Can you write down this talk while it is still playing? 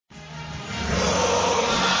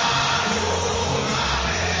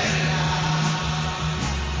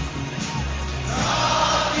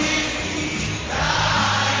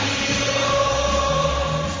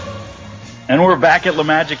And we're back at La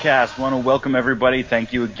Magicast. Want to welcome everybody.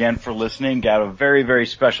 Thank you again for listening. Got a very, very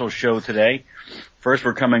special show today. First,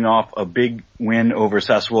 we're coming off a big win over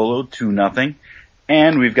Sassuolo, 2-0.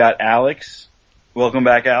 And we've got Alex. Welcome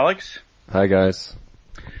back, Alex. Hi, guys.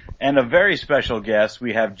 And a very special guest.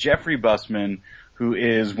 We have Jeffrey Bussman, who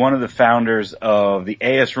is one of the founders of the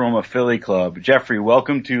AS Roma Philly Club. Jeffrey,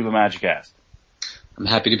 welcome to La Magicast. I'm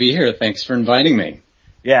happy to be here. Thanks for inviting me.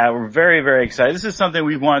 Yeah, we're very, very excited. This is something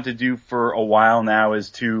we've wanted to do for a while now,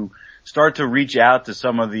 is to start to reach out to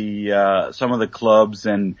some of the clubs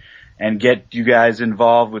and get you guys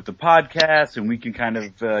involved with the podcast, and we can kind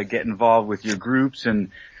of get involved with your groups.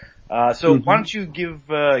 And so why don't you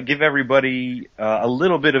give everybody a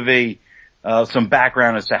little bit of some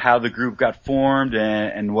background as to how the group got formed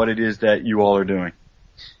and what it is that you all are doing.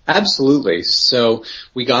 Absolutely. So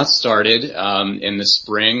we got started in the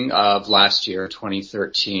spring of last year,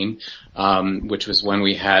 2013, which was when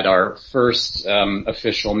we had our first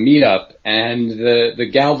official meetup. And the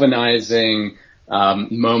galvanizing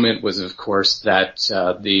moment was, of course, that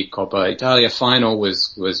the Coppa Italia final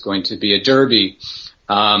was going to be a derby,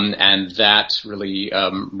 and that really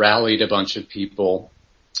rallied a bunch of people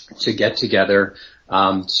to get together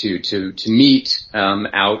to meet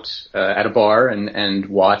out at a bar and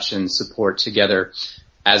watch and support together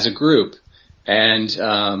as a group. And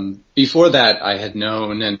before that, I had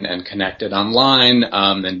known and connected online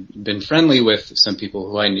and been friendly with some people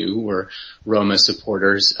who I knew who were Roma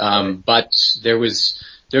supporters, but there was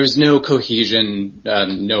no cohesion,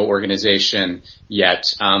 no organization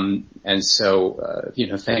yet. And so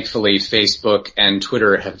thankfully Facebook and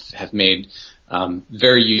Twitter have made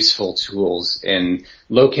very useful tools in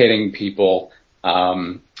locating people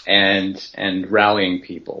and rallying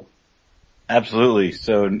people. Absolutely.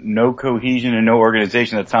 So no cohesion and no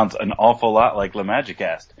organization. That sounds an awful lot like La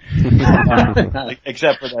Magicast.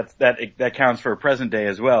 Except for that counts for present day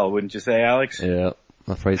as well, wouldn't you say, Alex? Yeah,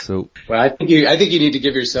 I'm afraid so. Well, I think you need to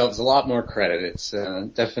give yourselves a lot more credit. It's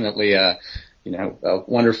definitely a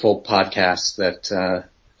wonderful podcast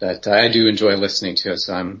that I do enjoy listening to,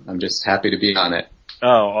 so I'm just happy to be on it. Oh,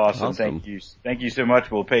 awesome. Thank you so much.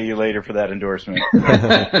 We'll pay you later for that endorsement.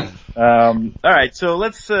 All right, so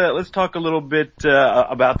let's talk a little bit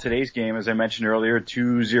about today's game. As I mentioned earlier,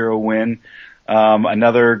 2-0 win.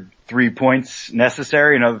 Another 3 points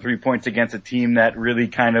necessary, another 3 points against a team that really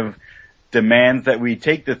kind of demands that we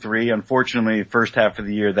take the 3. Unfortunately, the first half of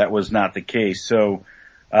the year that was not the case. So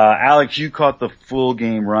Alex, you caught the full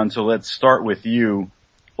game run, so let's start with you.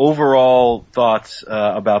 Overall thoughts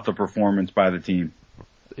about the performance by the team?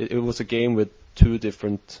 It was a game with two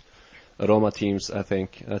different Roma teams, I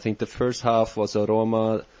think. I think the first half was a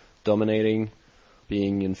Roma dominating,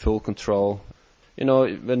 being in full control. You know,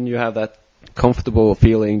 when you have that comfortable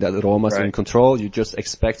feeling that Roma's in control, you just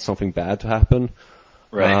expect something bad to happen.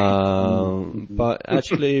 Right. But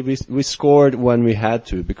actually we scored when we had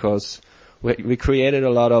to, because we created a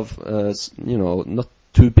lot of, not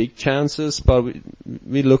too big chances, but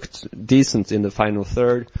we looked decent in the final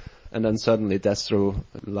third, and then suddenly Destro,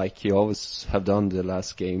 like he always have done the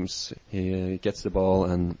last games, he gets the ball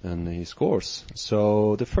and he scores.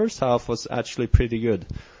 So the first half was actually pretty good.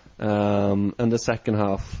 And the second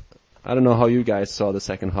half, I don't know how you guys saw the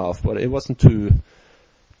second half, but it wasn't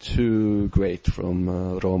too great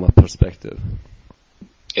from Roma perspective.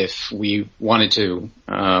 If we wanted to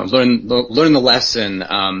learn the lesson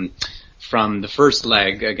from the first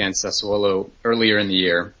leg against Sassuolo earlier in the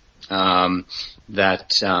year,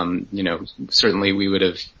 that certainly we would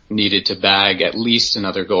have needed to bag at least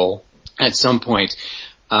another goal at some point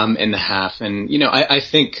in the half. And I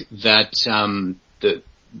think that the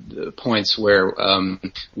points where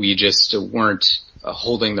we just weren't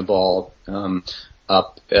holding the ball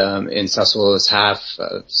up in Sassuolo's half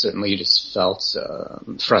certainly just felt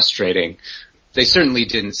frustrating. They certainly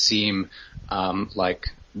didn't seem like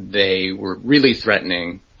they were really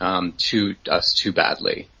threatening to us too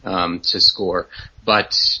badly to score,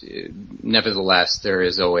 but nevertheless there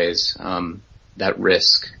is always that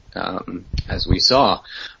risk, as we saw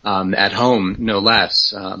at home, no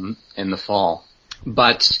less, in the fall.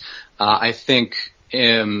 But I think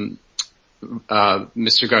Mr.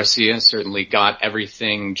 Garcia certainly got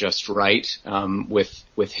everything just right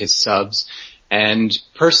with his subs. And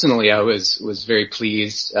personally, I was very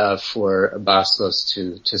pleased for Bastos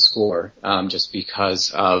to score, just because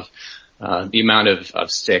of the amount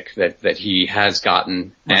of stick that he has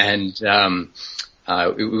gotten. And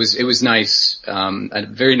it was nice, a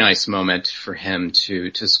very nice moment for him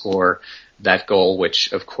to score that goal,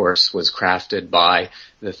 which of course was crafted by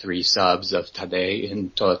the three subs of Tadej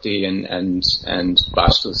and Totti and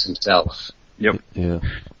Bastos himself. Yep. Yeah.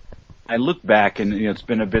 I look back and, it's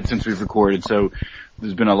been a bit since we've recorded, so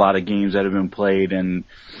there's been a lot of games that have been played, and,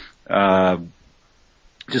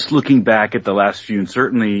 just looking back at the last few, and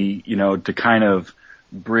certainly, to kind of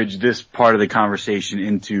bridge this part of the conversation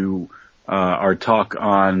into, our talk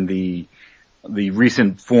on the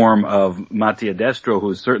recent form of Mattia Destro,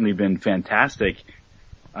 who's certainly been fantastic.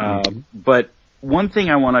 But one thing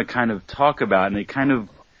I want to kind of talk about, and it kind of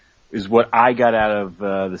is what I got out of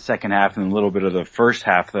the second half and a little bit of the first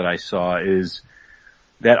half that I saw, is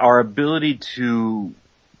that our ability to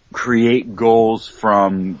create goals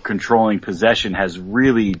from controlling possession has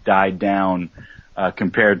really died down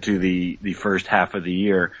compared to the first half of the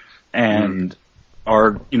year. And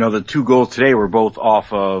the 2 goals today were both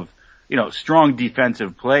off of strong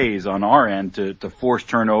defensive plays on our end to force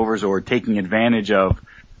turnovers or taking advantage of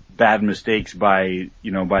bad mistakes by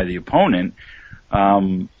the opponent.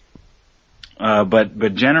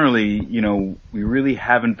 But generally, we really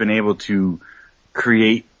haven't been able to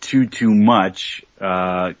create too much,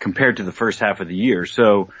 compared to the first half of the year.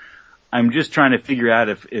 So I'm just trying to figure out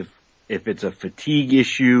if it's a fatigue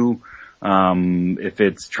issue, if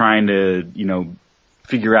it's trying to,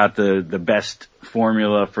 figure out the best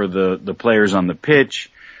formula for the players on the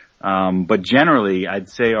pitch. But generally, I'd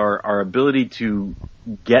say our ability to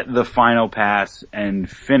get the final pass and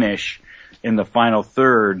finish in the final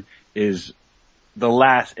third is the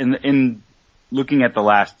last, in looking at the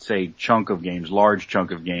last, say, large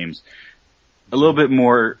chunk of games, a little bit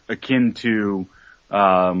more akin to,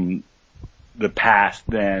 the past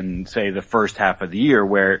than, say, the first half of the year,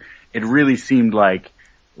 where it really seemed like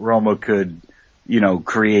Roma could,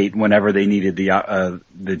 create whenever they needed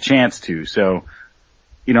the chance to. So,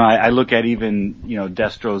 I look at even,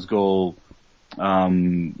 Destro's goal,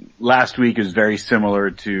 last week is very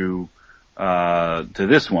similar to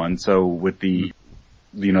this one. So with the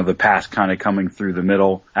pass kind of coming through the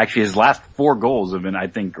middle. Actually, his last 4 goals have been, I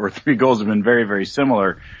think, or 3 goals have been very, very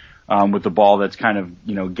similar, with the ball that's kind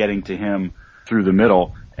of, getting to him through the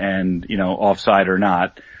middle, and, offside or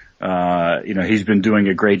not. He's been doing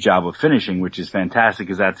a great job of finishing, which is fantastic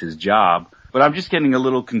because that's his job. But I'm just getting a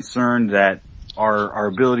little concerned that our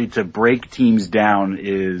ability to break teams down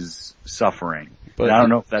is suffering. But I don't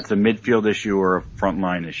know if that's a midfield issue or a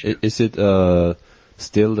frontline issue. Is it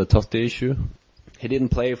still the Totti issue? He didn't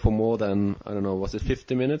play for more than, I don't know, was it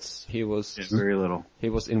 50 minutes? He was very little. He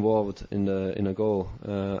was involved in a goal.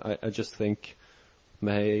 I just think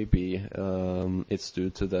maybe it's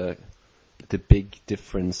due to the big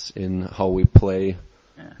difference in how we play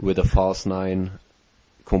with a false 9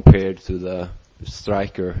 compared to the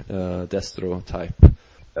striker Destro type.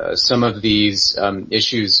 Some of these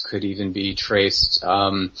issues could even be traced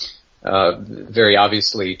very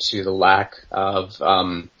obviously to the lack of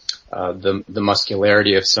the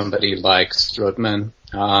muscularity of somebody like Strootman,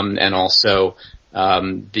 and also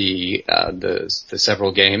the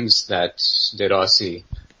several games that De Rossi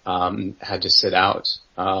had to sit out,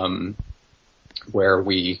 where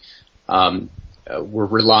we were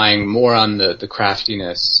relying more on the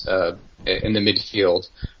craftiness in the midfield,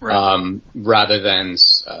 right, rather than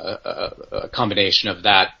a combination of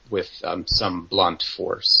that with some blunt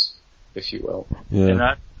force, if you will. Yeah.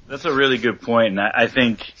 And that's a really good point. And I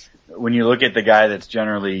think when you look at the guy that's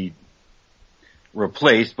generally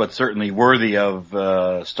replaced, but certainly worthy of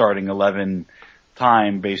starting 11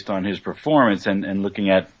 time based on his performance, and looking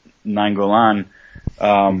at Nainggolan,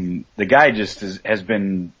 the guy just has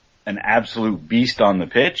been an absolute beast on the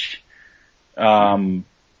pitch.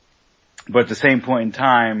 But at the same point in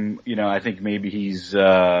time, I think maybe he's,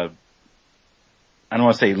 I don't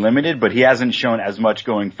want to say limited, but he hasn't shown as much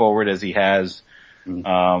going forward as he has,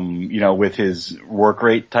 with his work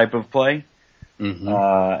rate type of play.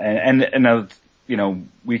 And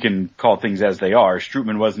we can call things as they are.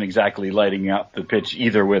 Strootman wasn't exactly lighting up the pitch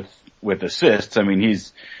either with assists. I mean,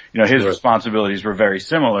 his responsibilities were very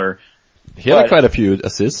similar. He had quite a few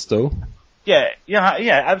assists though. Yeah,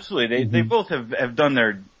 absolutely. They both have done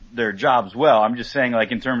their jobs well. I'm just saying,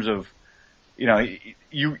 like, in terms of,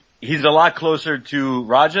 he's a lot closer to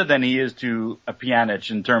Raja than he is to a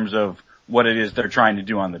Pjanic in terms of what it is they're trying to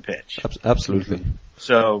do on the pitch. Absolutely.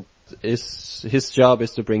 So his job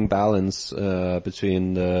is to bring balance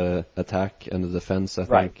between the attack and the defense, I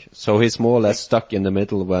think. Right. So he's more or less stuck in the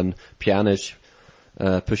middle when Pjanic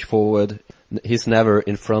push forward. He's never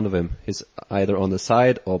in front of him. He's either on the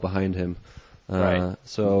side or behind him. Right.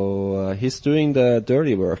 So he's doing the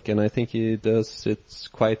dirty work, and I think he does it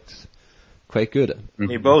quite good.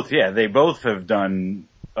 They both have done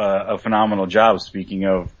a phenomenal job. Speaking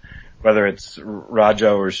of whether it's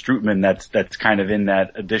Raja or Strootman, that's kind of in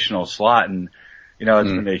that additional slot, and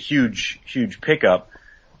it's been a huge pickup.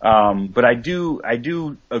 But I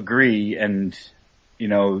do agree, and,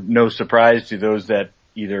 no surprise to those that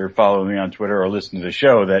either follow me on Twitter or listen to the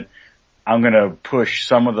show, that I'm gonna push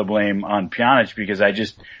some of the blame on Pjanic, because I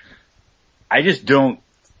just don't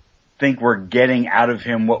think we're getting out of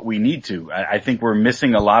him what we need to. I think we're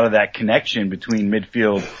missing a lot of that connection between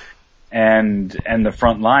midfield and the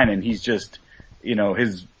front line, and he's just,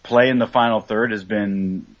 his play in the final third has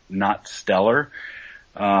been not stellar.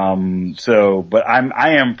 But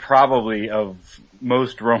I am probably, of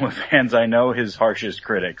most Roma fans I know, his harshest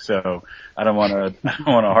critic, so I don't wanna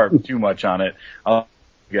harp too much on it. I'll let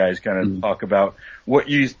you guys kind of talk about what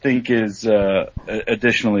you think is,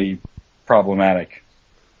 additionally problematic.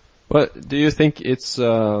 But do you think is it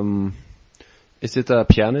a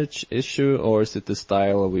Pjanic issue, or is it the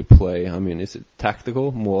style we play? I mean, is it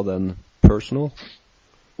tactical more than personal?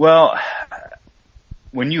 Well,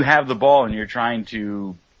 when you have the ball and you're trying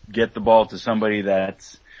to get the ball to somebody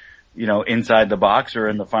that's, inside the box or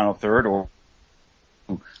in the final third, or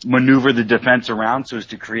maneuver the defense around so as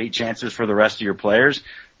to create chances for the rest of your players,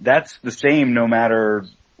 that's the same no matter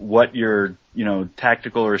what your,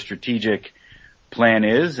 tactical or strategic plan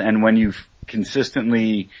is. And when you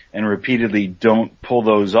consistently and repeatedly don't pull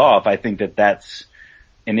those off, I think that that's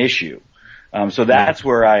an issue. So that's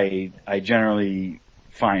where I generally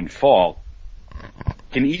find fault.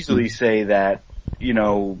 Can easily say that,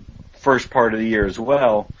 first part of the year as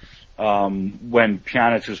well, when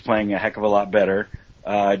Pjanic was playing a heck of a lot better,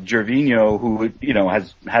 Gervinho, who,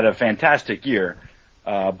 has had a fantastic year,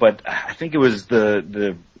 but I think it was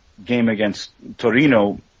the game against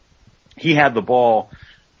Torino, he had the ball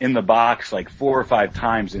in the box like 4 or 5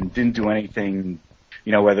 times and didn't do anything,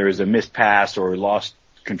 whether it was a missed pass or lost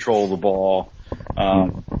control of the ball.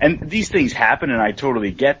 And these things happen, and I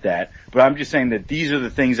totally get that, but I'm just saying that these are the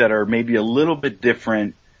things that are maybe a little bit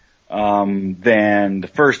different, than the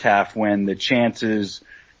first half, when the chances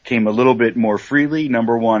came a little bit more freely,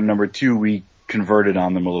 number one. Number two, we converted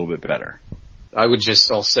on them a little bit better. I would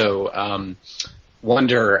just also,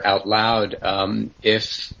 wonder out loud,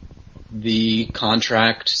 if the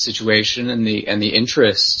contract situation and the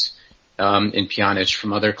interest, in Pjanic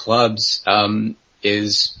from other clubs,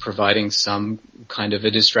 is providing some kind of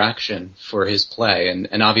a distraction for his play.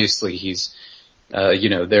 And obviously he's,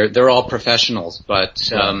 they're all professionals, but,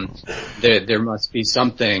 there must be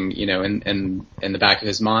something, in the back of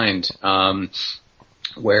his mind,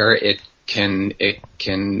 where it can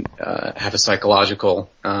have a psychological,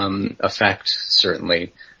 effect,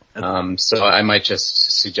 certainly. So I might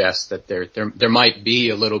just suggest that there might be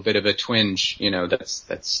a little bit of a twinge,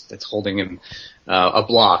 that's holding him,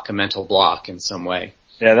 a mental block in some way.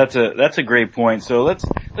 Yeah, that's a great point. So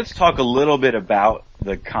let's talk a little bit about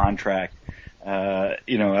the contract.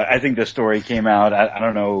 I think the story came out, I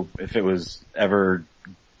don't know if it was ever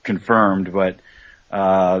confirmed, but,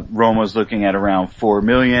 Roma's looking at around $4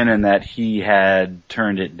 million, and that he had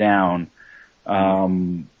turned it down.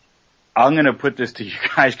 I'm gonna put this to you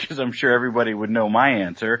guys because I'm sure everybody would know my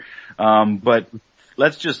answer. But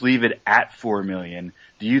let's just leave it at $4 million.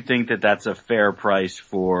 Do you think that that's a fair price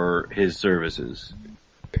for his services?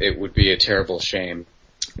 It would be a terrible shame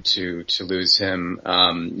to lose him,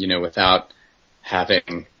 without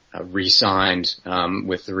having re-signed,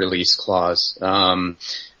 with the release clause.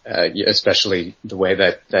 Especially the way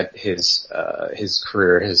that his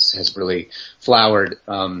career has really flowered,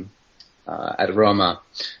 at Roma.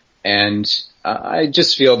 And I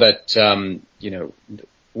just feel that, the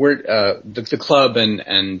club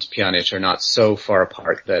and Pjanic are not so far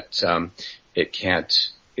apart that, it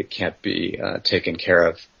can't be, taken care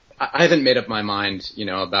of. I haven't made up my mind,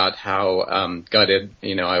 about how, gutted,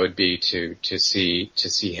 I would be to see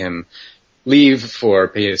him leave for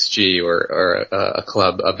PSG or a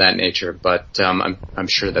club of that nature. But, I'm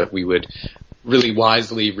sure that we would really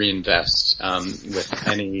wisely reinvest, with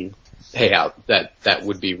any payout that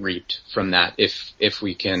would be reaped from that if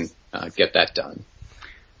we can get that done.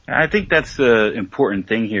 I think that's the important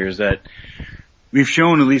thing here, is that we've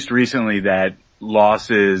shown, at least recently, that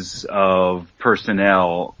losses of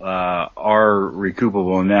personnel are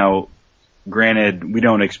recoupable. Now, granted, we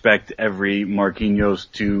don't expect every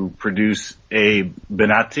Marquinhos to produce a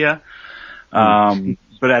Mattia,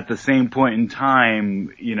 but at the same point in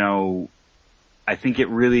time, I think it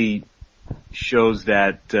really shows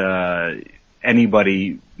that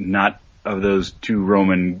anybody not of those two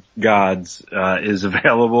Roman gods is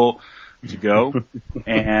available to go.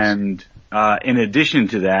 And in addition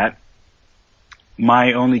to that,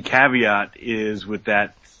 my only caveat is with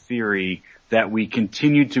that theory that we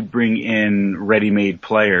continue to bring in ready-made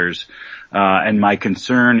players, and my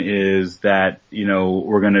concern is that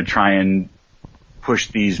we're going to try and push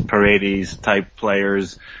these Paredes type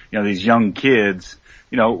players, these young kids,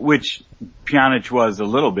 which Pjanic was a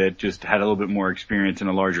little bit, just had a little bit more experience in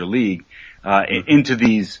a larger league, into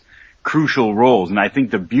these crucial roles. And I think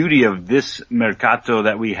the beauty of this Mercato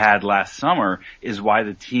that we had last summer is why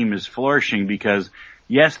the team is flourishing, because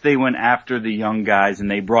yes, they went after the young guys and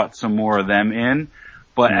they brought some more of them in,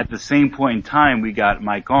 but at the same point in time, we got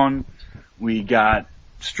Maicon, we got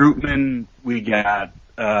Strootman, we got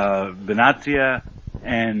Benatia,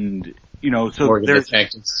 and so Morgan there's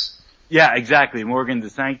DeSanctis. Yeah, exactly. Morgan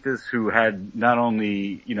DeSanctis, who had not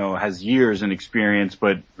only has years in experience,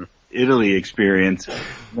 but Italy experience,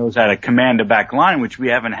 knows how to command a back line, which we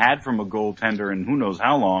haven't had from a goaltender in who knows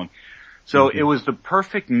how long. So it was the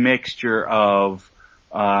perfect mixture of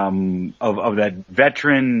that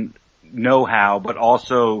veteran know-how, but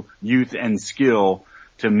also youth and skill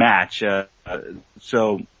to match.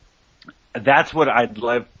 So that's what I'd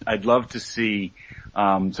love to see.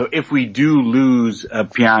 So if we do lose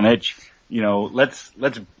Pjanic,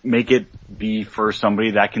 let's make it be for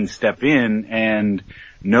somebody that can step in and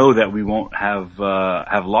know that we won't have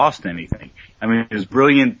lost anything. I mean, it was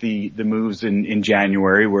brilliant the moves in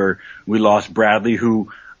January where we lost Bradley,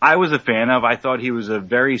 who I was a fan of. I thought he was a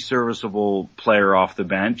very serviceable player off the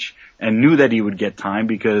bench and knew that he would get time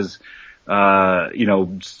because,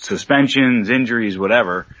 suspensions, injuries,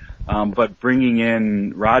 whatever. But bringing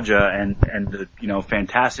in Raja and the,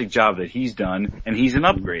 fantastic job that he's done, and he's an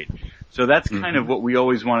upgrade. So that's kind of what we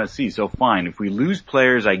always want to see. So fine, if we lose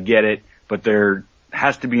players, I get it, but there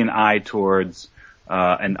has to be an eye towards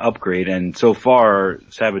an upgrade. And so far,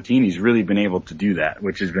 Sabatini's really been able to do that,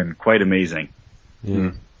 which has been quite amazing.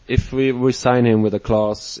 Yeah. If we sign him with a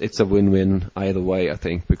clause, it's a win-win either way, I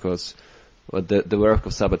think, because the work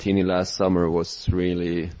of Sabatini last summer was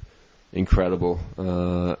really incredible.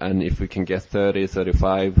 And if we can get 30,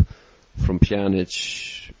 35 from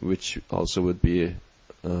Pjanic, which also would be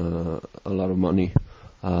a lot of money,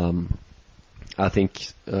 I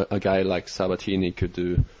think a guy like Sabatini could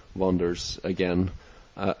do wonders again,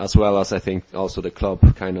 as well as I think also the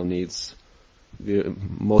club kind of needs. We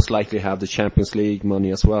most likely have the Champions League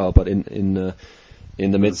money as well, but in the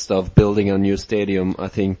midst of building a new stadium, I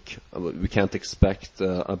think we can't expect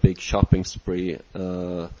a big shopping spree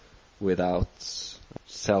without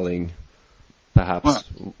selling perhaps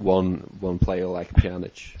one player like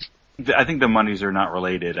Pjanic. I think the monies are not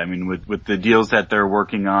related. I mean, with the deals that they're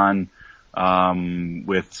working on,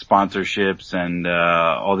 with sponsorships and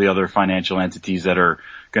all the other financial entities that are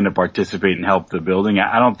going to participate and help the building,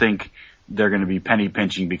 I don't think they're going to be penny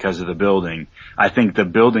pinching because of the building. I think the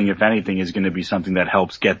building, if anything, is going to be something that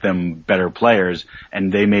helps get them better players,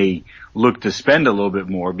 and they may look to spend a little bit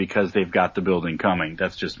more because they've got the building coming.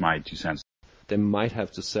 That's just my 2 cents. They might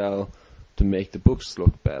have to sell to make the books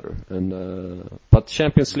look better, and but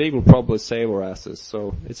Champions League will probably save our asses,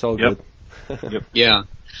 so it's all good. Yep. Yeah.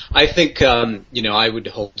 I think, I would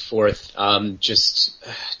hold forth, just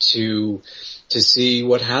to see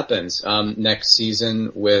what happens, next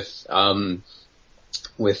season with God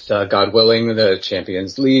willing, the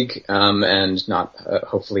Champions League, and not,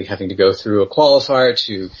 hopefully having to go through a qualifier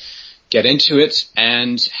to get into it,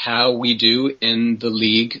 and how we do in the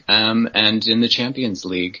league, and in the Champions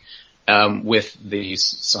League, with the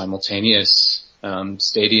simultaneous,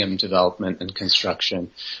 stadium development and construction.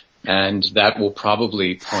 And that will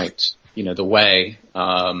probably point, the way,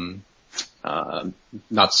 not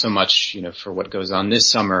so much, for what goes on this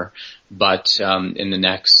summer, but, in the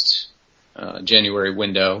next, January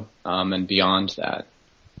window, and beyond that.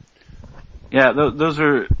 Yeah, those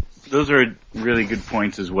are really good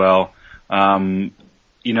points as well. The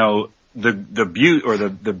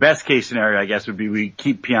best case scenario, I guess, would be we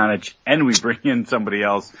keep Pjanic and we bring in somebody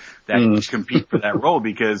else that can compete for that role,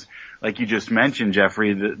 because like you just mentioned,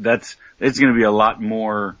 Jeffrey, it's going to be a lot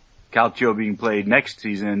more Calcio being played next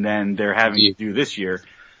season than they're having to do this year.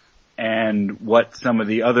 And what some of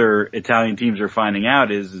the other Italian teams are finding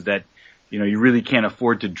out is that, you really can't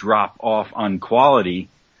afford to drop off on quality,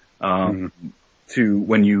 to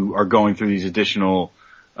when you are going through these additional,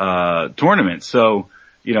 tournaments. So,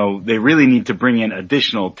 they really need to bring in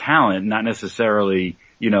additional talent, not necessarily,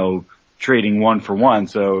 trading one for one.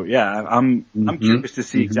 So yeah, I'm curious to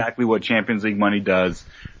see exactly what Champions League money does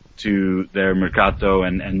to their Mercato,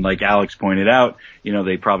 and like Alex pointed out,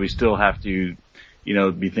 they probably still have to,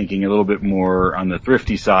 be thinking a little bit more on the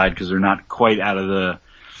thrifty side because they're not quite out of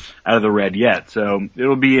the red yet. So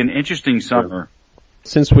it'll be an interesting summer.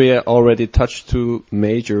 Since we already touched two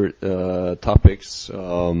major topics,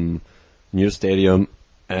 new stadium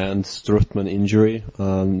and Strootman injury,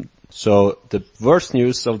 so the worst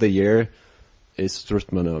news of the year is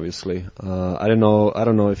Strutman, obviously. I don't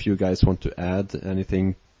know if you guys want to add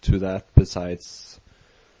anything to that besides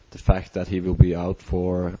the fact that he will be out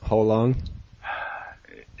for how long?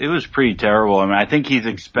 It was pretty terrible. I mean, I think he's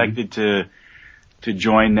expected to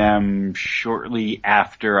join them shortly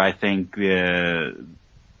after, I think,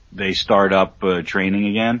 they start up training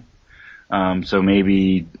again. So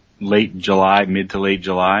maybe late July, mid to late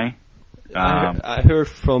July. I heard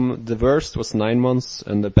from the worst was 9 months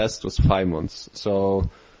and the best was 5 months. So,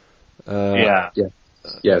 yeah.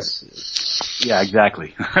 Yes. Yeah,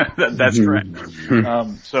 exactly. That's correct.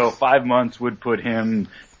 So 5 months would put him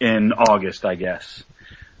in August, I guess.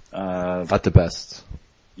 At the best.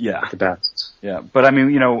 Yeah. At the best. Yeah. But I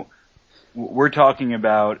mean, we're talking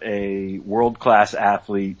about a world-class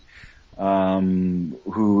athlete,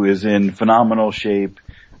 who is in phenomenal shape,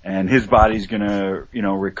 and his body's gonna,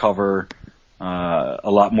 recover,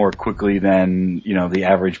 a lot more quickly than, the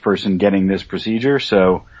average person getting this procedure.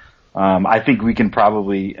 So, I think we can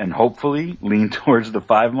probably and hopefully lean towards the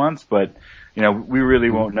 5 months, but, we really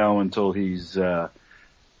won't know until he's,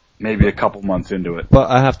 maybe a couple months into it.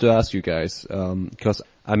 But I have to ask you guys, because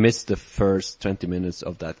I missed the first 20 minutes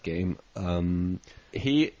of that game.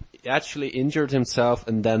 He actually injured himself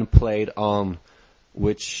and then played on,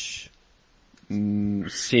 which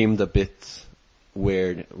seemed a bit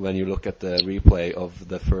weird when you look at the replay of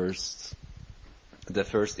the first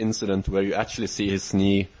incident where you actually see his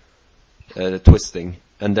knee twisting,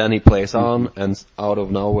 and then he plays on, and out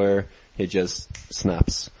of nowhere he just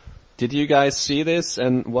snaps. Did you guys see this,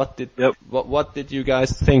 and what did you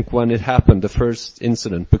guys think when it happened, the first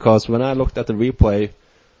incident? Because when I looked at the replay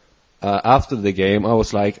after the game, I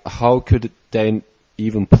was like, how could they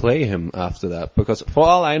even play him after that? Because for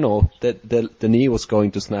all I know, the knee was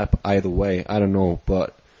going to snap either way. I don't know,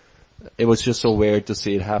 but it was just so weird to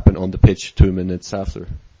see it happen on the pitch 2 minutes after.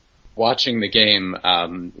 Watching the game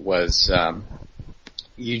was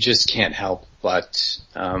you just can't help but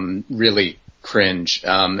really cringe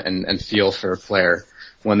and feel for a player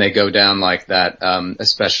when they go down like that,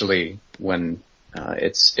 especially when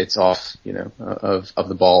it's off, of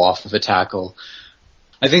the ball, off of a tackle.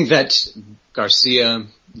 I think that Garcia,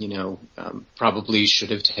 probably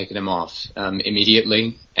should have taken him off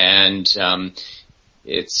immediately, and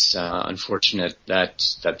it's unfortunate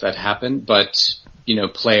that happened. But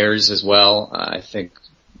players as well, I think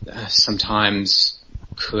sometimes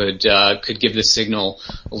could give the signal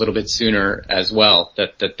a little bit sooner as well,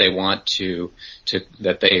 that they want to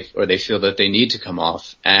they feel that they need to come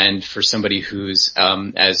off. And for somebody who's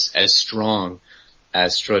as strong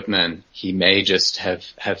as Strootman, he may just have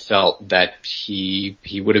felt that he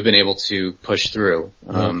would have been able to push through.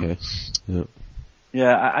 Okay.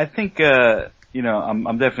 Yeah, I think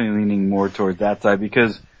I'm definitely leaning more toward that side,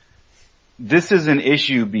 because this is an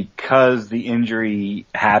issue because the injury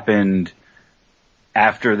happened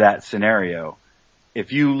after that scenario.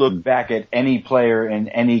 If you look back at any player in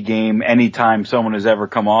any game, any time someone has ever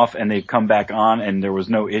come off and they've come back on and there was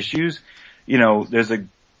no issues, there's a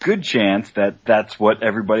good chance that that's what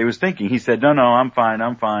everybody was thinking. He said, no, I'm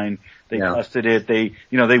fine. They tested it. They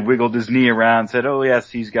wiggled his knee around, said, oh yes,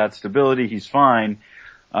 he's got stability, he's fine.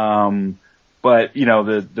 But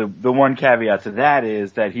the one caveat to that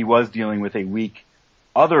is that he was dealing with a weak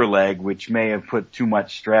other leg, which may have put too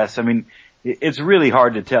much stress. I mean, it's really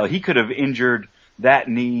hard to tell. He could have injured that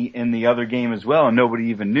knee in the other game as well, and nobody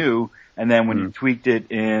even knew. And then when he tweaked it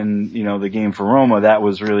in, the game for Roma, that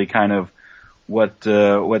was really kind of what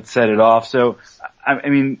set it off. So, I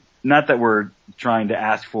mean, not that we're trying to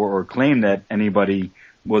ask for or claim that anybody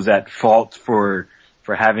was at fault for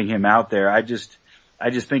having him out there. I just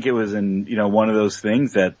think it was one of those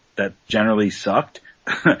things that generally sucked.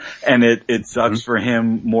 And it sucks for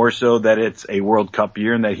him more so that it's a World Cup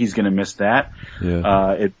year and that he's going to miss that.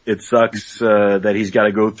 Yeah. It sucks that he's got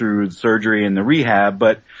to go through surgery and the rehab,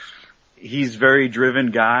 but he's a very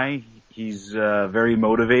driven guy. He's very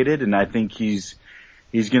motivated, and I think he's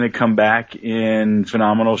going to come back in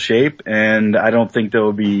phenomenal shape. And I don't think there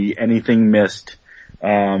will be anything missed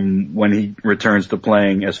when he returns to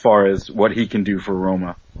playing as far as what he can do for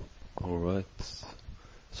Roma. All right.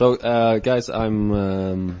 So, guys, I'm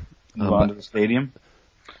on to the stadium.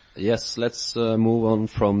 Yes, let's move on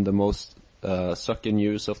from the most sucky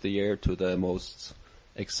news of the year to the most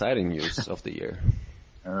exciting news of the year.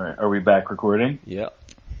 All right. Are we back recording? Yeah.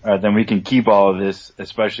 All right, then we can keep all of this,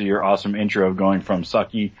 especially your awesome intro of going from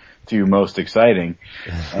sucky to most exciting.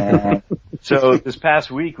 So this past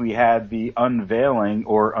week we had the unveiling,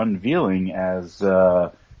 as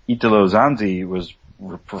Italo Zanzi was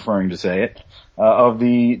preferring to say it, of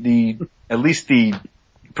the at least the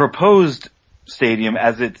proposed stadium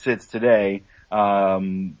as it sits today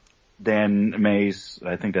Dan Mays,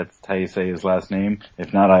 I think that's how you say his last name.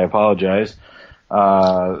 If not, I apologize.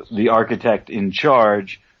 The architect in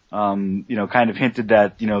charge, kind of hinted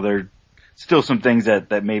that, there are still some things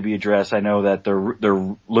that may be addressed. I know that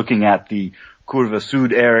they're looking at the Curva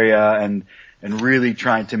Sud area and really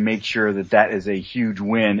trying to make sure that is a huge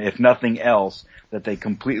win. If nothing else, that they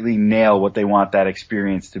completely nail what they want that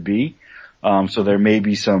experience to be. So there may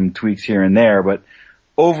be some tweaks here and there, but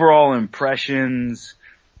overall impressions,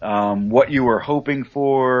 what you were hoping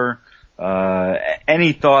for,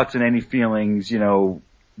 any thoughts and any feelings,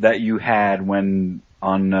 that you had when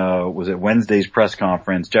on, was it Wednesday's press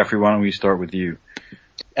conference? Jeffrey, why don't we start with you?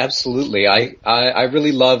 Absolutely. I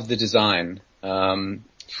really love the design,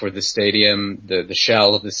 for the stadium, the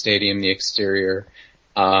shell of the stadium, the exterior.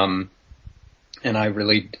 And I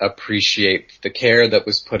really appreciate the care that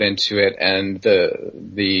was put into it and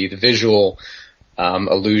the visual,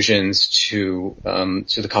 allusions to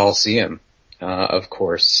the Coliseum, of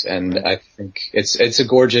course. And I think it's a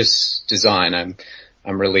gorgeous design.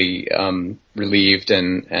 I'm really, relieved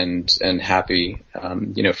and happy,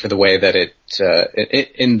 for the way that it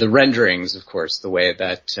in the renderings, of course, the way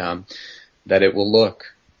that it will look.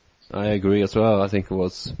 I agree as well. I think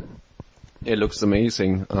it looks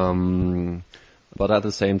amazing. But at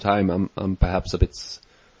the same time, I'm perhaps a bit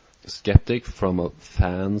skeptic from a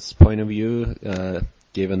fan's point of view,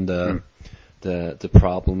 given the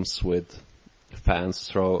problems with fans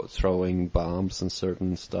throwing bombs and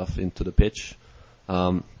certain stuff into the pitch.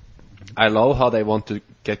 I love how they want to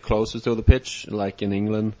get closer to the pitch, like in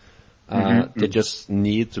England. They just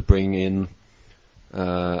need to bring in,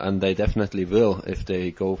 and they definitely will if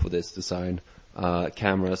they go for this design,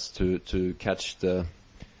 cameras to catch the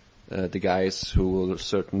guys who will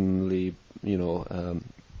certainly,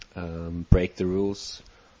 break the rules.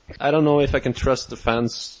 I don't know if I can trust the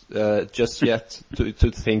fans just yet to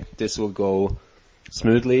think this will go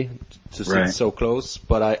smoothly to sit so close,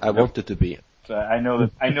 but I want it to be. So I know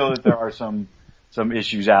that there are some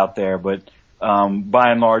issues out there, but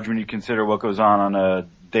by and large, when you consider what goes on a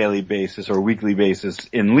daily basis or weekly basis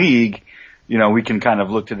in league, we can kind of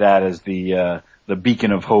look to that as the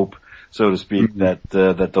beacon of hope, so to speak, that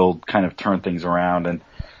they'll kind of turn things around. And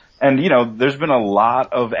there's been a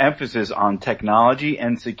lot of emphasis on technology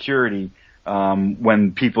and security,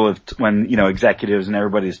 when executives and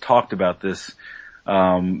everybody has talked about this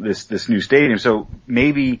new stadium. So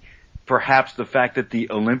maybe perhaps the fact that the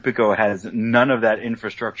Olympico has none of that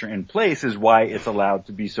infrastructure in place is why it's allowed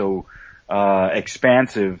to be so,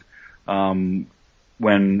 expansive, when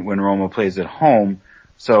Roma plays at home.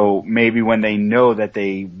 So maybe when they know that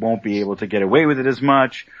they won't be able to get away with it as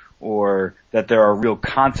much, or that there are real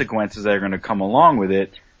consequences that are going to come along with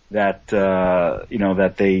it, that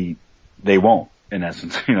that they won't, in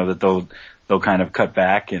essence, that they'll kind of cut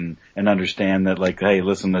back and understand that, like, hey,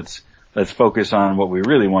 listen, let's focus on what we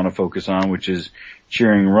really want to focus on, which is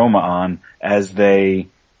cheering Roma on as they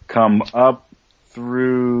come up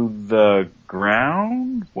through the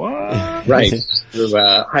ground. What? Right. Through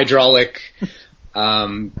hydraulic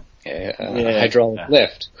hydraulic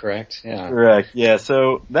lift, correct? Yeah. Correct. Yeah.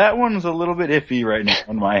 So that one's a little bit iffy right now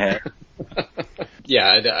in my head.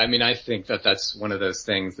 Yeah. I mean, I think that's one of those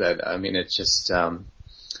things that, it just,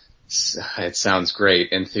 it sounds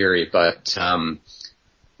great in theory, but,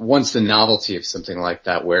 once the novelty of something like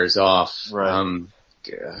that wears off, right.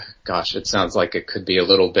 Gosh, it sounds like it could be a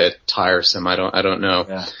little bit tiresome. I don't know.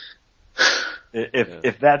 Yeah.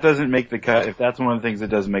 If that doesn't make the cut, if that's one of the things that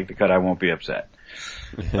doesn't make the cut, I won't be upset.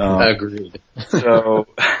 Agreed. So,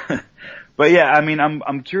 but yeah,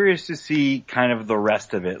 I'm curious to see kind of the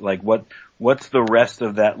rest of it. Like what's the rest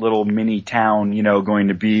of that little mini town, going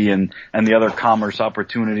to be, and the other commerce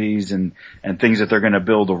opportunities and things that they're going to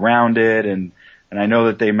build around it. And I know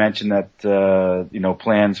that they mentioned that,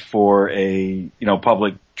 plans for a,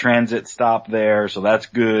 public transit stop there. So that's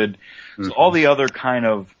good. Mm-hmm. So all the other kind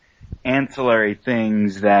of ancillary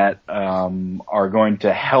things that, are going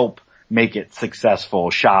to help make it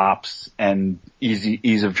successful, shops and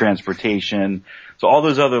ease of transportation. So all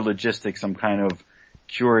those other logistics I'm kind of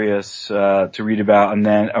curious, to read about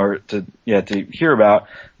to hear about.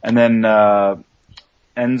 And then,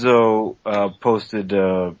 Enzo, posted,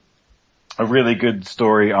 a really good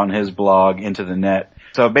story on his blog, Into the Net.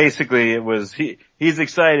 So basically it was, he's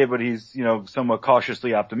excited, but he's, somewhat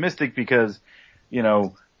cautiously optimistic because,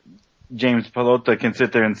 James Pallotta can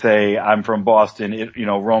sit there and say, I'm from Boston,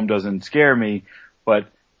 Rome doesn't scare me, but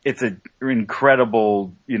it's an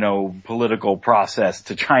incredible, political process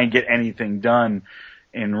to try and get anything done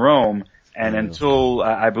in Rome. And until,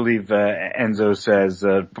 I believe, Enzo says,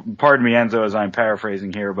 pardon me, Enzo, as I'm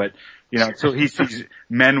paraphrasing here, but, until he sees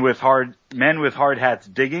men with hard hats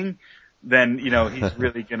digging, then, he's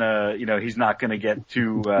really gonna, he's not gonna get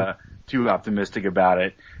too optimistic about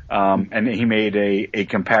it. And he made a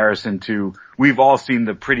comparison to, we've all seen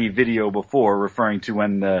the pretty video before, referring to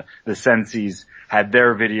when the Sensi's had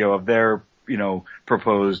their video of their,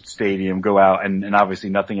 proposed stadium go out, and obviously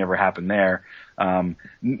nothing ever happened there.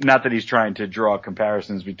 Not that he's trying to draw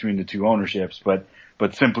comparisons between the two ownerships, but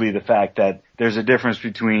simply the fact that there's a difference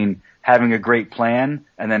between having a great plan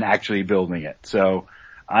and then actually building it. So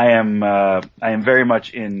I am very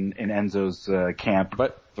much in Enzo's camp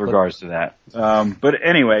with regards to that. But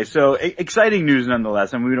anyway, so exciting news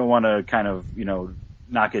nonetheless, and we don't want to kind of,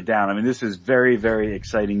 knock it down. I mean, this is very, very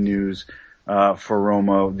exciting news for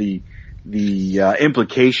Roma. The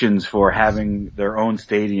implications for having their own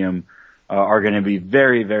stadium are going to be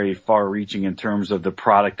very, very far-reaching in terms of the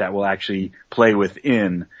product that will actually play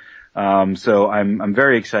within. So I'm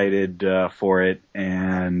very excited for it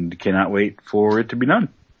and cannot wait for it to be done.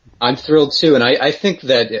 I'm thrilled too, and I think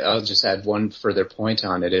that I'll just add one further point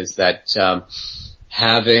on it is that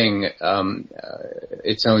having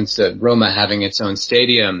its own Roma having its own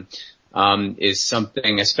stadium is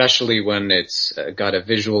something, especially when it's got a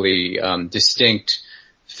visually distinct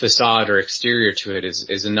facade or exterior to it,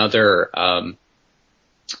 is another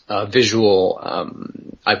visual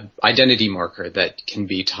identity marker that can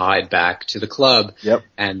be tied back to the club. Yep.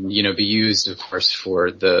 And be used, of course,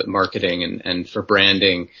 for the marketing and for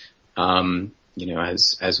branding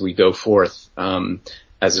as we go forth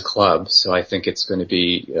as a club. So I think it's going to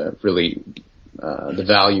be really the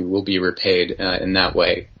value will be repaid in that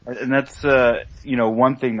way. And that's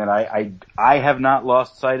one thing that I have not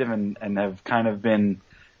lost sight of and have kind of been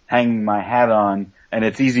hanging my hat on, and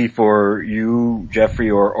it's easy for you, Jeffrey,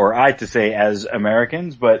 or I to say as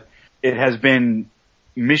Americans, but it has been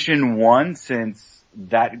mission one since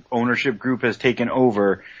that ownership group has taken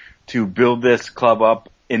over to build this club up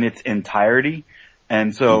in its entirety.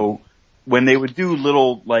 And so when they would do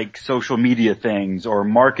little like social media things or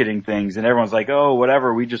marketing things and everyone's like, oh,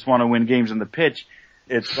 whatever, we just want to win games on the pitch.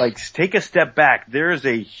 It's like, take a step back. There is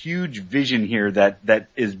a huge vision here that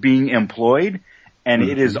is being employed, and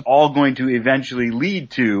it is all going to eventually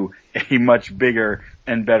lead to a much bigger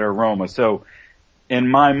and better Roma. So in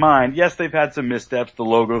my mind, yes, they've had some missteps. The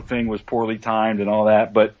logo thing was poorly timed and all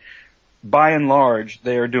that, but by and large,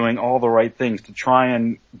 they are doing all the right things to try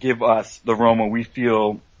and give us the Roma we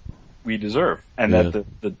feel we deserve and that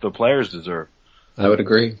the players deserve. I would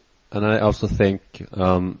agree. And I also think,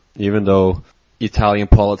 even though Italian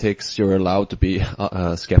politics, you're allowed to be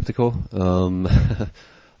skeptical,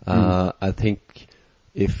 I think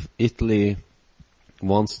if Italy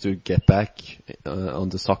wants to get back on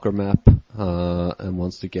the soccer map and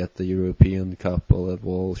wants to get the European Cup or the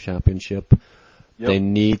World Championship, they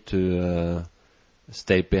need to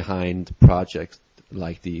stay behind projects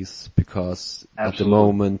like these, because at the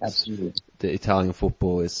moment the Italian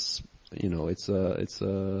football is, it's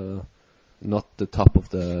not the top of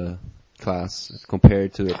the class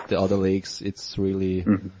compared to the other leagues. It's really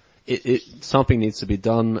something needs to be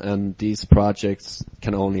done, and these projects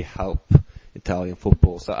can only help Italian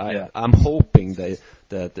football. So I'm hoping that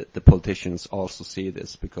the politicians also see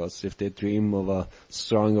this, because if they dream of a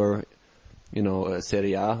stronger,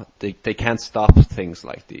 Serie A, they can't stop things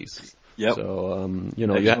like these. Yep. So,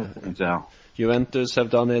 Juventus have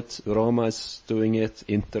done it, Roma is doing it,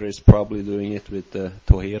 Inter is probably doing it with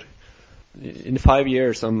Tohir. In 5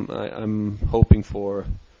 years, I'm hoping for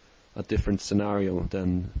a different scenario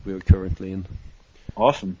than we're currently in.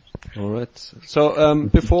 Awesome. All right. So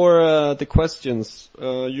before the questions,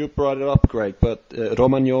 you brought it up, Greg, but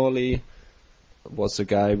Romagnoli was a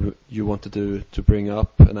guy you wanted to bring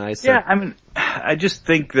up, and I said, I just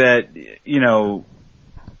think that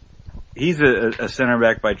he's a center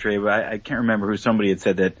back by trade, but I can't remember who. Somebody had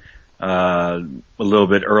said that a little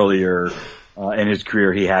bit earlier in his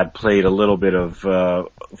career he had played a little bit of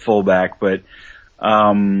fullback, but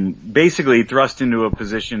basically thrust into a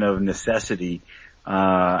position of necessity.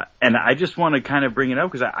 And I just want to kind of bring it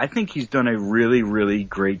up because I think he's done a really, really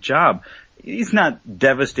great job. He's not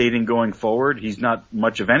devastating going forward. He's not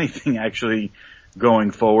much of anything actually going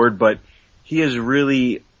forward, but he has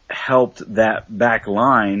really helped that back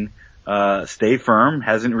line stay firm,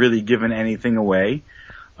 hasn't really given anything away.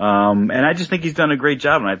 And I just think he's done a great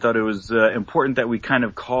job, and I thought it was important that we kind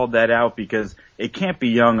of called that out, because it can't be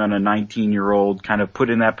young on a 19-year-old kind of put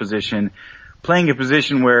in that position, playing a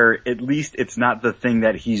position where at least it's not the thing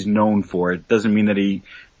that he's known for. It doesn't mean that he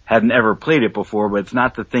hadn't ever played it before, but it's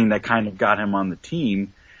not the thing that kind of got him on the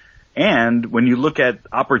team. And when you look at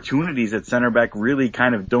opportunities at center back really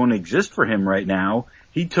kind of don't exist for him right now,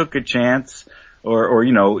 he took a chance or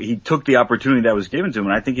he took the opportunity that was given to him,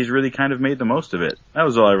 and I think he's really kind of made the most of it. That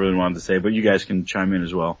was all I really wanted to say, but you guys can chime in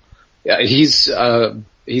as well. Yeah, he's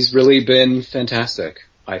really been fantastic,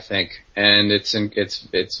 I think. And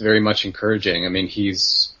it's very much encouraging. I mean,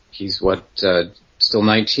 he's what, still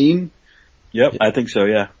 19? Yep, I think so,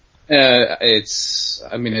 yeah.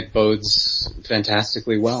 It bodes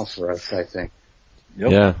fantastically well for us, I think.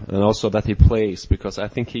 Yep. Yeah, and also that he plays, because I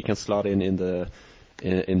think he can slot in the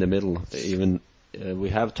middle. Even we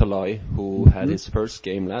have Toloi, who had his first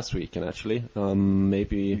game last week, and actually,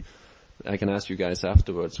 maybe I can ask you guys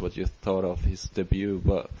afterwards what you thought of his debut.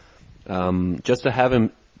 But just to have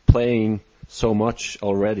him playing so much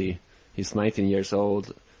already, he's 19 years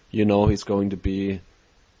old. He's going to be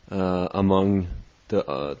among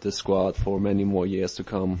the squad for many more years to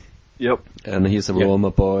come. Yep. And he's a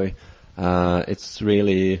Roma boy. It's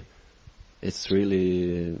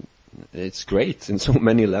great in so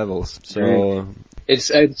many levels. So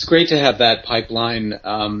it's great to have that pipeline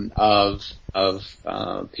of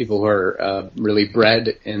people who are really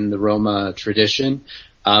bred in the Roma tradition,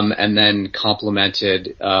 and then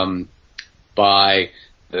complemented by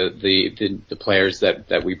the players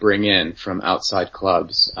that we bring in from outside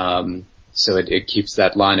clubs. So it keeps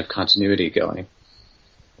that line of continuity going.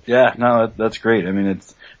 Yeah, no, that's great. I mean,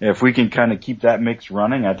 if we can kind of keep that mix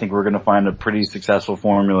running, I think we're going to find a pretty successful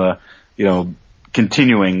formula,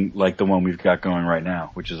 continuing like the one we've got going right now,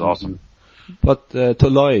 which is awesome. But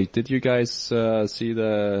Toloi, did you guys see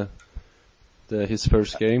his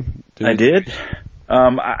first game? I did.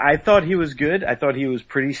 I thought he was good. I thought he was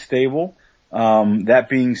pretty stable. That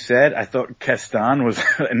being said, I thought Kestan was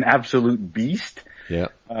an absolute beast. Yeah.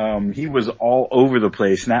 He was all over the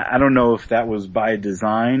place. Now, I don't know if that was by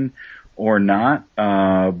design or not,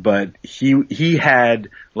 but he had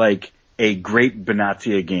like a great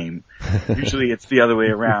Benatia game. Usually it's the other way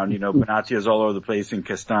around. Benatia is all over the place, and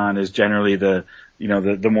Kestan is generally the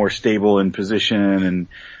more stable in position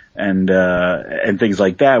and things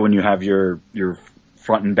like that when you have your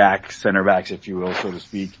front and back center backs, if you will, so to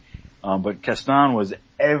speak. But Kestan was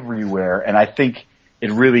everywhere, and I think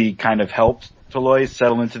it really kind of helped Toloi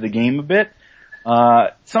settle into the game a bit.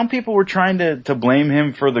 Some people were trying to blame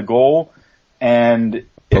him for the goal, and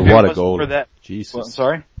but what a goal! For that, Jesus, well,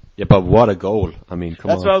 sorry. Yeah, but what a goal! I mean, come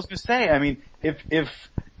on. That's what I was going to say. I mean, if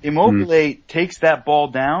Immobile takes that ball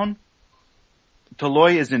down,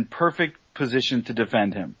 Toloi is in perfect position to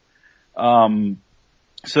defend him.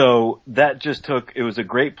 So that just it was a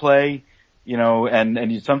great play,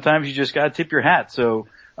 and sometimes you just got to tip your hat. So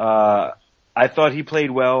I thought he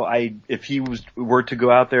played well. If he were to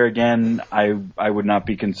go out there again, I would not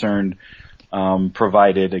be concerned,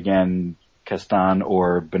 provided again Kestan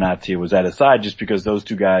or Benatia was at his side, just because those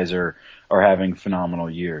two guys are having phenomenal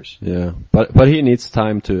years. Yeah, but he needs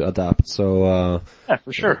time to adapt. So yeah,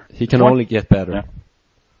 for sure. He can only get better. Yeah.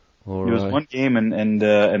 It was one game, and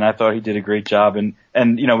I thought he did a great job. And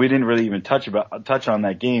we didn't really even touch on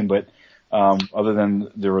that game, but other than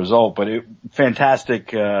the result, but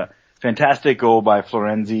fantastic goal by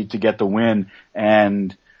Florenzi to get the win.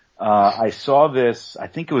 And I saw this, I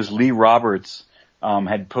think it was Lee Roberts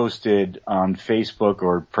had posted on Facebook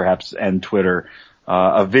or perhaps and Twitter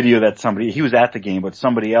a video that he was at the game, but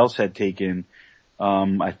somebody else had taken,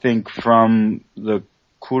 I think from the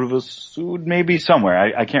Curva Sud, maybe somewhere.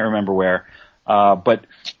 I can't remember where. But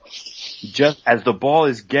just as the ball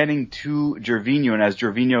is getting to Gervinho and as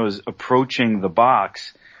Gervinho is approaching the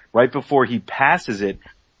box, right before he passes it,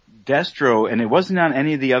 Destro, and it wasn't on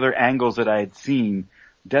any of the other angles that I had seen,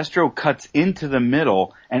 Destro cuts into the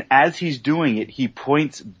middle, and as he's doing it, he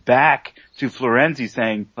points back to Florenzi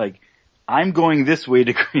saying, like, I'm going this way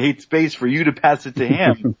to create space for you to pass it to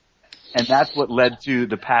him. And that's what led to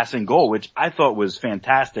the passing goal, which I thought was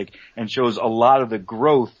fantastic and shows a lot of the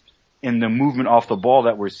growth in the movement off the ball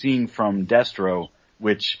that we're seeing from Destro,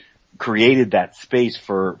 which created that space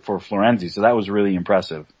for Florenzi. So that was really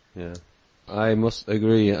impressive. Yeah. I must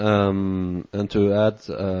agree. And to add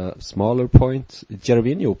a smaller point,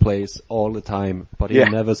 Gervinho plays all the time, but he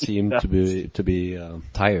never seemed to be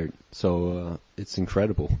tired. So it's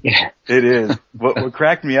incredible. Yeah, it is. What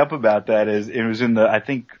cracked me up about that is it was in I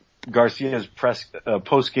think Garcia's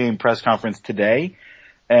post-game press conference today,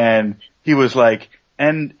 and he was like,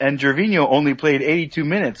 and Gervinho only played 82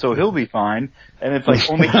 minutes, so he'll be fine. And it's like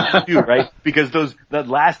only 82, right? Because that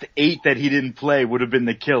last 8 that he didn't play would have been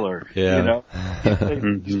the killer. Yeah.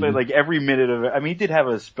 He played like every minute of it. I mean, he did have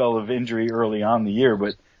a spell of injury early on in the year,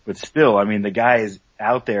 but still, I mean, the guy is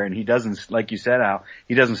out there and he doesn't, like you said, Al,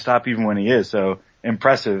 he doesn't stop even when he is. So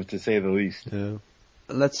impressive to say the least. Yeah.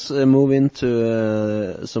 Let's move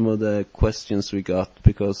into some of the questions we got,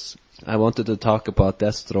 because I wanted to talk about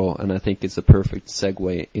Destro, and I think it's a perfect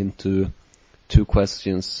segue into 2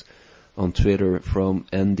 questions on Twitter from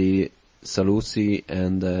Andy Salusi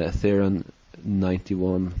and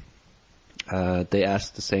Theron91. They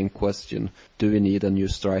asked the same question: do we need a new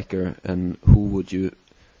striker, and who would you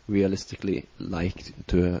realistically like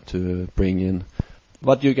to bring in?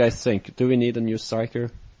 What do you guys think? Do we need a new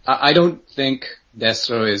striker? I don't think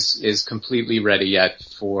Destro is completely ready yet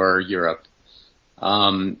for Europe.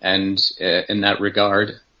 And in that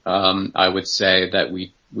regard, I would say that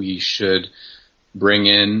we should bring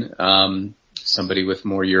in somebody with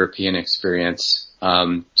more European experience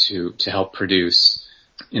to help produce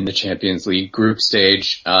in the Champions League group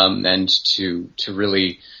stage, and to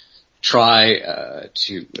really try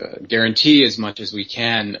to guarantee as much as we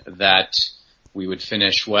can that we would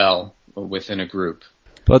finish well within a group.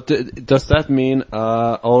 But does that mean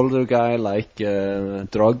older guy like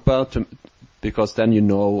Drogba? Because then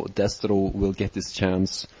Destro will get his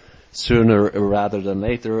chance sooner rather than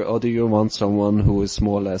later, or do you want someone who is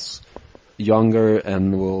more or less younger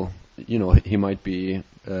and will, he might be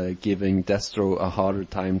giving Destro a harder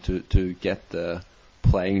time to get the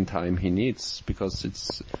playing time he needs, because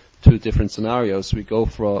it's 2 different scenarios. We go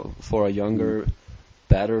for a younger,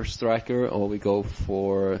 better striker, or we go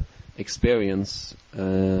for experience,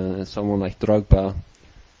 someone like Drogba,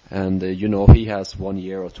 and he has 1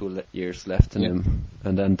 year or 2 years left in him,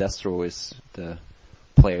 and then Destro is the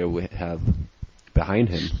player we have behind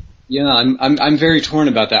him. Yeah, I'm very torn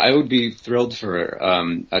about that. I would be thrilled for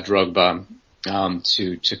a Drogba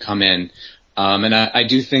to come in, and I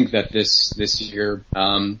do think that this year,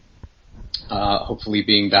 hopefully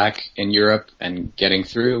being back in Europe and getting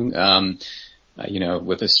through,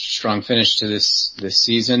 with a strong finish to this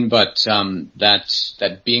season, but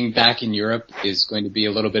that being back in Europe is going to be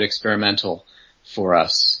a little bit experimental for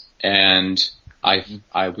us, and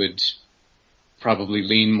I would probably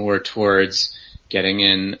lean more towards getting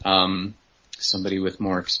in somebody with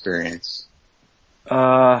more experience.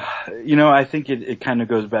 I think it kind of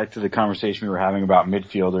goes back to the conversation we were having about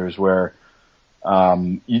midfielders, where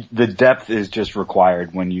the depth is just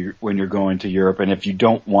required when you're going to Europe, and if you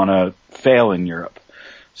don't want to fail in Europe.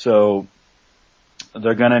 So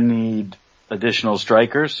they're going to need additional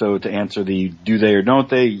strikers. So to answer the do they or don't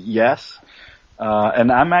they, yes.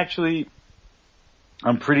 And I'm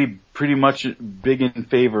pretty much big in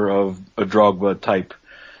favor of a Drogba type,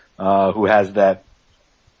 who has that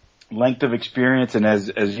length of experience. And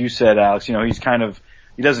as you said, Alex, he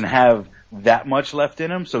doesn't have that much left in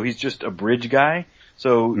him, so he's just a bridge guy.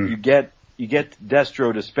 So you get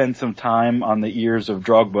Destro to spend some time on the ears of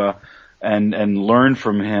Drogba and learn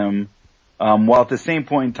from him, while at the same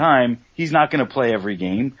point in time, he's not going to play every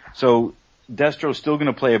game. So Destro's still going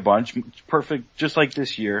to play a bunch, perfect, just like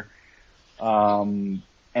this year, and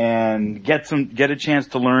get a chance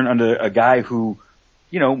to learn under a guy who,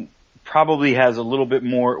 probably has a little bit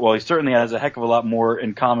more, well, he certainly has a heck of a lot more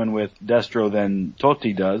in common with Destro than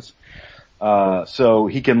Totti does. So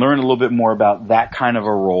he can learn a little bit more about that kind of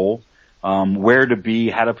a role, where to be,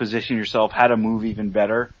 how to position yourself, how to move even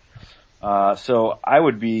better. So I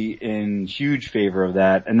would be in huge favor of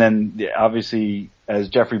that. And then obviously, as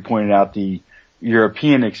Jeffrey pointed out, the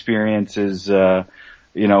European experience is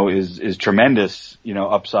tremendous,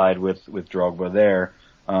 upside with Drogba there.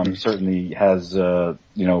 Certainly has,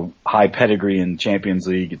 high pedigree in Champions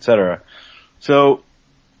League, etc. So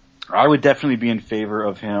I would definitely be in favor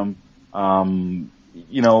of him.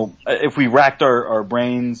 If we racked our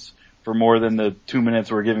brains for more than the 2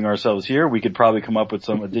 minutes we're giving ourselves here, we could probably come up with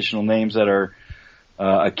some additional names that are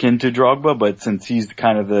akin to Drogba, but since he's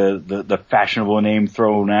kind of the fashionable name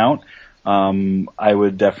thrown out, I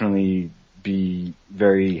would definitely be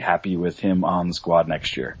very happy with him on the squad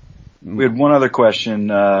next year. We had one other question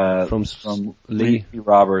from Lee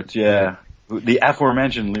Roberts. Yeah, the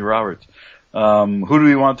aforementioned Lee Roberts. Who do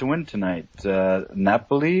we want to win tonight?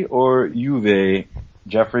 Napoli or Juve?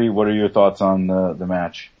 Jeffrey, what are your thoughts on the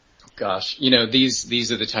match? Gosh,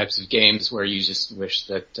 these are the types of games where you just wish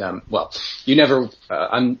that, you never,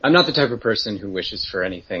 I'm not the type of person who wishes for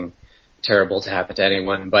anything terrible to happen to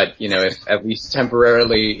anyone, but, if at least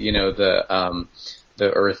temporarily, the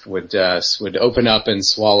earth would open up and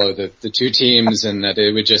swallow the 2 teams, and that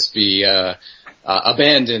it would just be,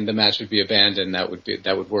 abandoned, the match would be abandoned, that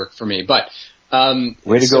would work for me. But,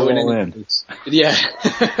 way to go all in. Yeah.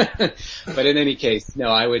 But in any case, no,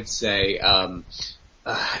 I would say,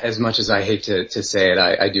 as much as I hate to say it,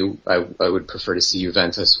 I would prefer to see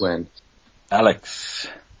Juventus win. Alex.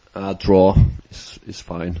 Draw is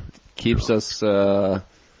fine. keeps us, you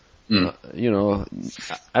know,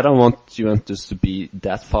 I don't want Juventus to be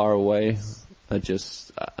that far away.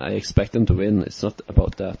 I expect them to win. It's not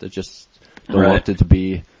about that. I just don't want it to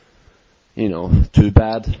be, you know, too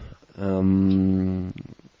bad.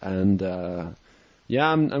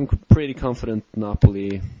 Yeah, I'm pretty confident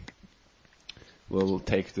Napoli will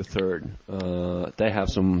take the third. They have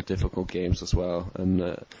some difficult games as well,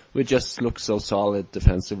 and we just look so solid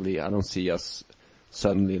defensively. I don't see us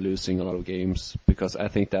suddenly losing a lot of games, because I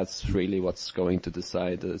think that's really what's going to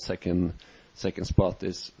decide the second spot,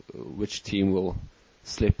 is which team will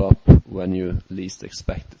slip up when you least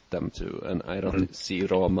expect them to. And I don't see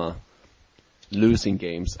Roma losing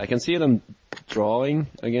games. I can see them drawing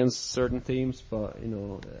against certain teams, but you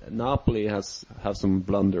know, Napoli have some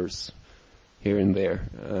blunders here and there,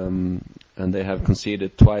 and they have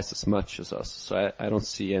conceded twice as much as us. So I don't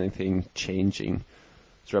see anything changing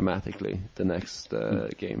dramatically the next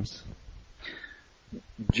games.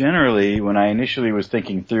 Generally, when I initially was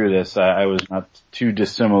thinking through this, I was not too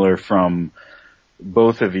dissimilar from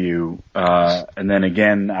both of you. And then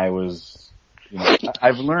again,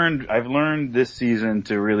 I've learned this season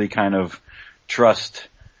to really kind of trust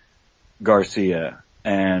Garcia.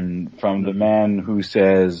 And from the man who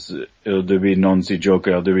says, il derby non si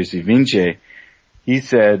gioca, il derby si vince, he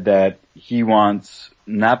said that he wants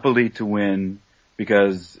Napoli to win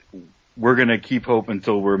because we're going to keep hope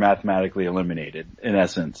until we're mathematically eliminated, in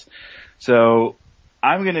essence. So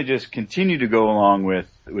I'm going to just continue to go along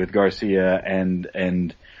with Garcia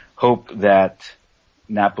and hope that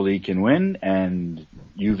Napoli can win, and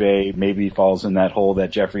Juve maybe falls in that hole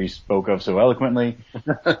that Jeffrey spoke of so eloquently.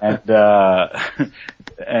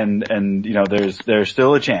 And you know, there's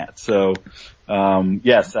still a chance. So,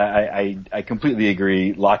 yes, I completely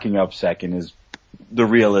agree. Locking up second is the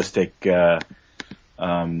realistic, you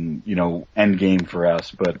know, end game for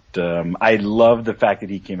us. But, I love the fact that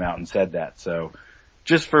he came out and said that. So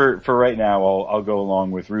just for right now, I'll go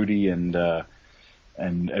along with Rudy and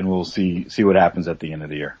we'll see what happens at the end of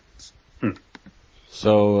the year.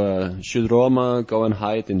 So, should Roma go and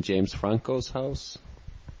hide in James Franco's house?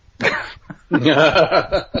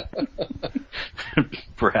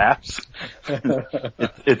 Perhaps.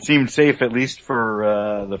 It seemed safe, at least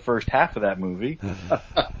for the first half of that movie.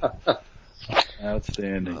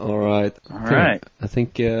 Outstanding. All right. I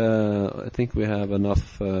think we have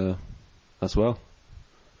enough as well.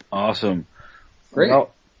 Awesome. Great. Well,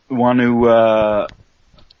 I want to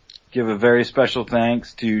give a very special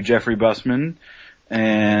thanks to Jeffrey Bussman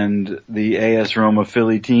and the AS Roma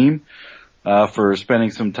Philly team for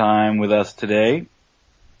spending some time with us today.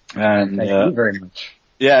 And thank you very much.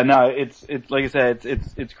 Yeah, no, it's like I said,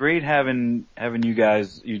 it's great having you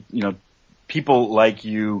guys, you know, people like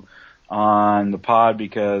you on the pod,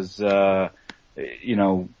 because you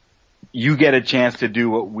know, you get a chance to do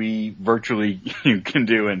what we virtually can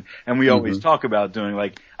do, and we always talk about doing.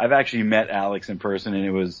 Like, I've actually met Alex in person, and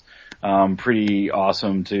it was pretty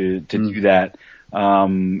awesome to do that. You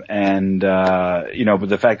know, but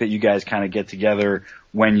the fact that you guys kind of get together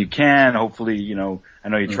when you can, hopefully, you know, I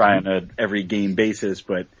know you try on a every game basis,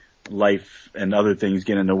 but life and other things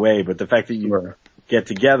get in the way. But the fact that you get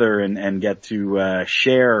together and get to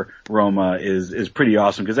share Roma is pretty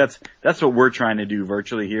awesome, because that's what we're trying to do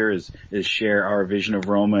virtually here, is share our vision of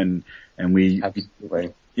Roma, and we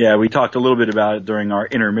Absolutely. Yeah, we talked a little bit about it during our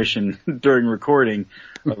intermission during recording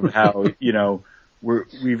of how, you know,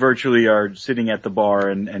 we virtually are sitting at the bar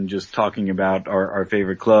and just talking about our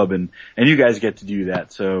favorite club, and you guys get to do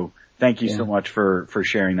that. So thank you so much for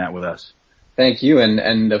sharing that with us. Thank you,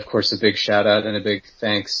 and of course a big shout out and a big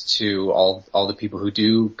thanks to all the people who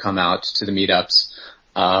do come out to the meetups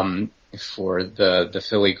for the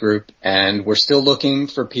Philly group. And we're still looking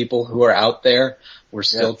for people who are out there. We're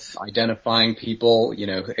still identifying people, you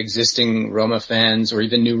know, existing Roma fans or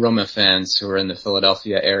even new Roma fans who are in the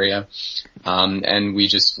Philadelphia area. And we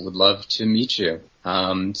just would love to meet you.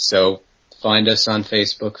 So find us on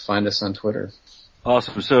Facebook, find us on Twitter.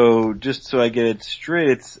 Awesome. So just so I get it straight,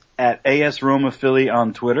 it's at AS Roma Philly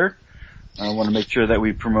on Twitter. I want to make sure that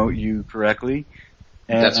we promote you correctly.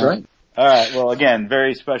 And, that's right. All right. Well, again,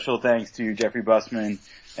 very special thanks to Jeffrey Bussman,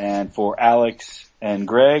 and for Alex and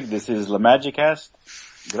Greg. This is La Magicast.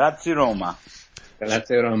 Grazie Roma.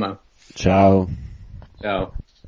 Grazie Roma. Ciao. Ciao.